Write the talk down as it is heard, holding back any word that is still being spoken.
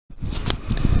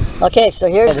Okay, so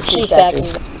here's the cheese factory.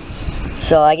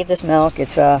 So I get this milk.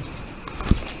 It's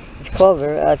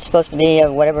Clover. It's supposed to be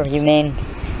whatever humane.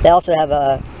 They also have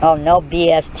a no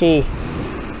BST,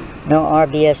 no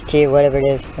RBST or whatever it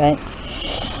is, right?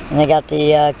 And they got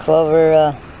the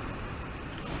Clover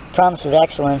Promise of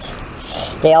Excellence.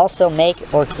 They also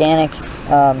make organic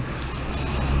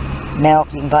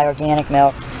milk. You can buy organic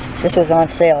milk. This was on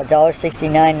sale,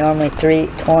 $1.69, normally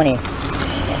 $3.20.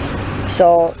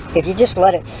 So if you just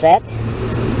let it set,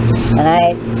 and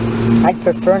I'd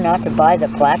prefer not to buy the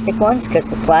plastic ones because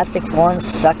the plastic ones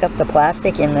suck up the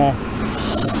plastic in the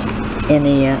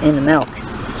milk.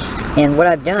 And what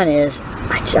I've done is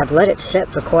I've let it set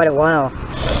for quite a while.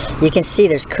 You can see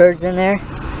there's curds in there,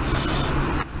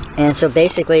 and so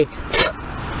basically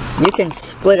you can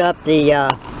split up the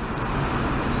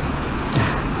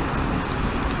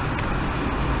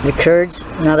curds.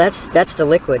 Now that's the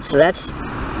liquid, so that's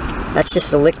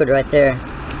just the liquid right there.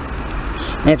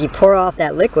 And if you pour off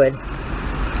that liquid,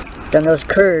 then those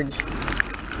curds,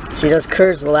 see, those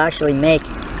curds will actually make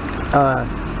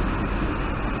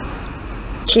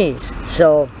cheese.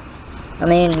 So, I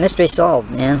mean, mystery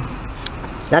solved, man.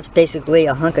 That's basically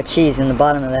a hunk of cheese in the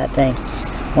bottom of that thing.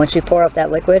 Once you pour off that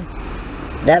liquid,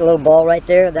 that little ball right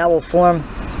there, that will form,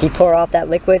 if you pour off that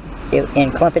liquid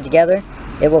and clump it together,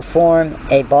 it will form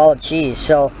a ball of cheese.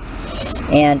 So,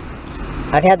 and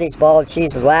I've had these ball of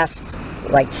cheese last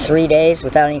like 3 days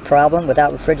without any problem,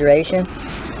 without refrigeration.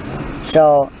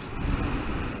 So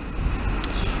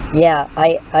yeah,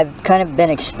 I've kind of been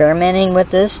experimenting with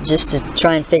this just to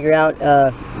try and figure out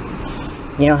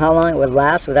you know, how long it would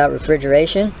last without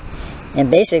refrigeration. And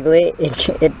basically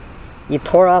you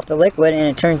pour off the liquid and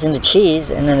it turns into cheese,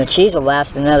 and then the cheese will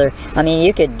last another, I mean,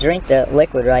 you could drink the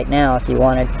liquid right now if you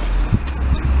wanted.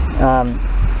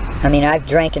 I mean, I've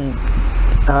drank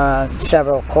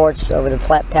several quarts over the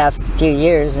past few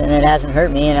years, and it hasn't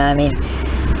hurt me. And I mean,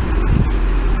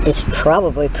 it's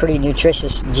probably pretty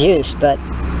nutritious juice, but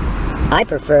I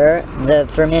prefer the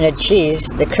fermented cheese,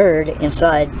 the curd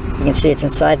inside. You can see it's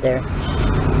inside there.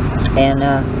 And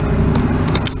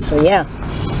so yeah,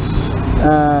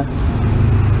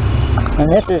 and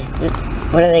this is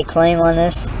what do they claim on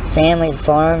this? Family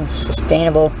farm,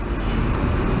 sustainable,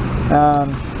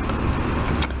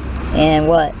 and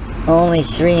what? Only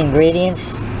 3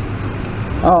 ingredients?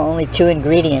 Oh, only 2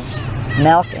 ingredients.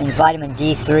 Milk and vitamin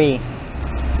D3.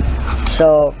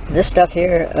 So, this stuff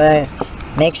here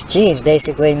makes cheese,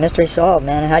 basically. Mystery solved,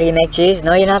 man. How do you make cheese?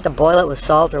 No, you don't have to boil it with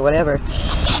salt or whatever.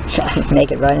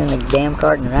 Make it right in the damn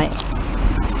carton, right?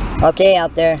 Okay,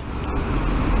 out there.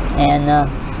 And,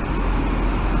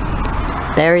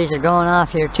 berries are going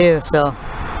off here, too, so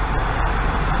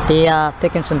be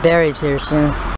picking some berries here soon.